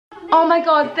Oh my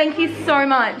god, thank you so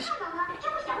much.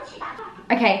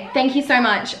 Okay, thank you so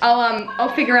much. I'll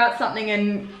figure out something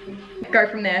and go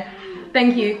from there.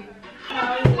 Thank you.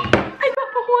 I got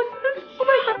the horses. Oh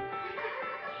my god.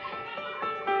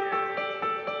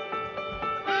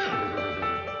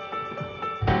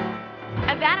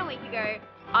 About a week ago,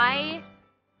 I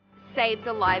saved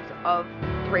the lives of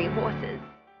 3 horses.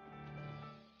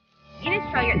 In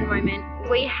Australia at the moment,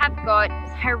 we have got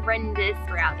horrendous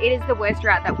drought. It is the worst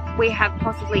drought that we have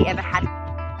possibly ever had.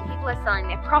 People are selling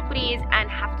their properties and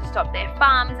have to stop their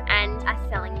farms and are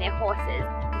selling their horses.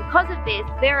 Because of this,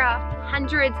 there are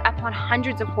hundreds upon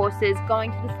hundreds of horses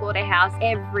going to the slaughterhouse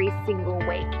every single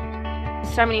week.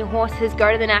 So many horses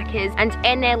go to the knackers and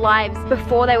end their lives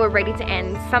before they were ready to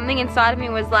end. Something inside of me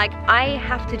was like, I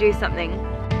have to do something.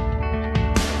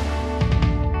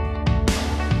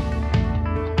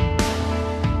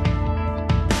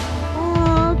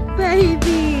 Oh,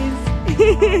 babies.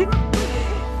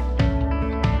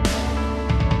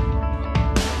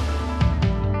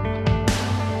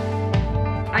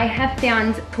 I have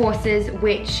found horses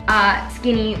which are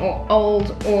skinny or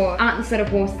old or aren't the sort of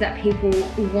horses that people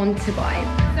want to buy.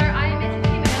 So I messaged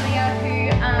him earlier who...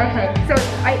 okay, so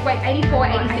wait, 84,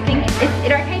 86. I think, is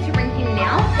it okay to ring him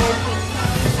now? Or is he...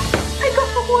 I got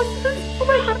the horses, oh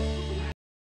my god.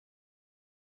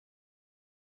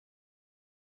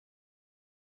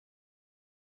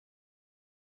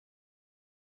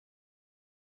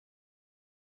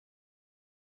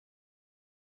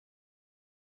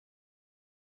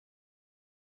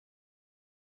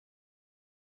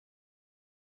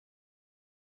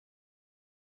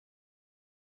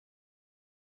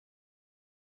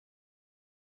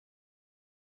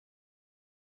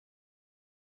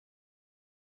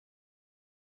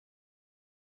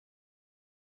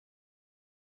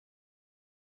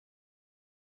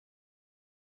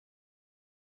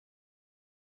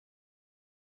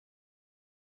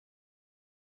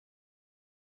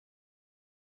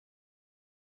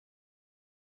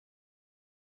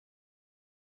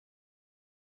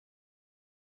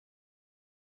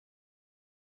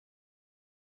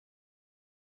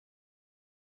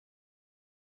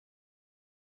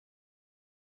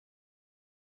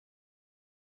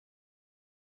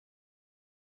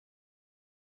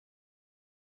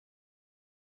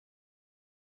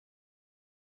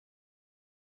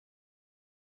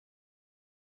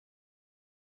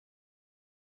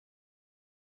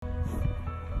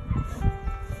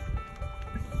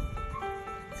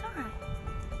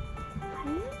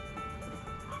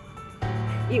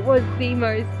 It was the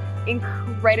most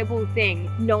incredible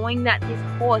thing, knowing that this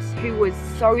horse who was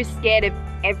so scared of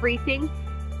everything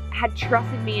had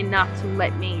trusted me enough to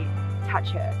let me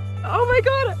touch her. Oh my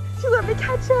god, she let me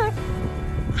touch her.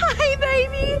 Hi,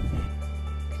 baby.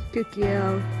 Good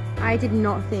girl. I did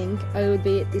not think I would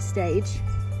be at this stage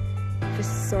for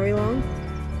so long.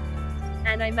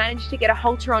 And I managed to get a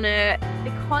halter on her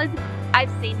because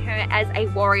I've seen her as a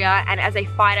warrior and as a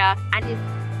fighter and this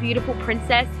beautiful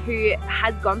princess who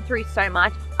has gone through so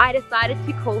much. I decided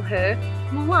to call her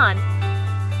Mulan.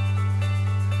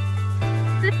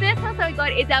 The first horse that we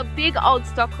got is our big old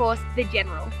stock horse, the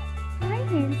General. Hi,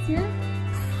 handsome.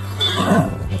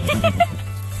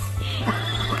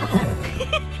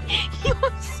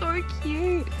 You're so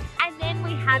cute. And then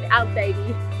we have our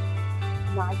baby,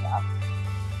 Niger.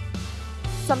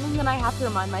 Something that I have to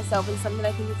remind myself and something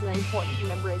that I think is really important to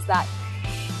remember is that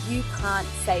you can't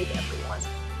save everyone.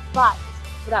 But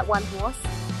for that one horse,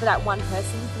 for that one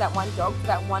person, for that one dog, for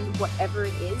that one whatever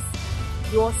it is,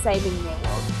 you're saving their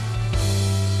world.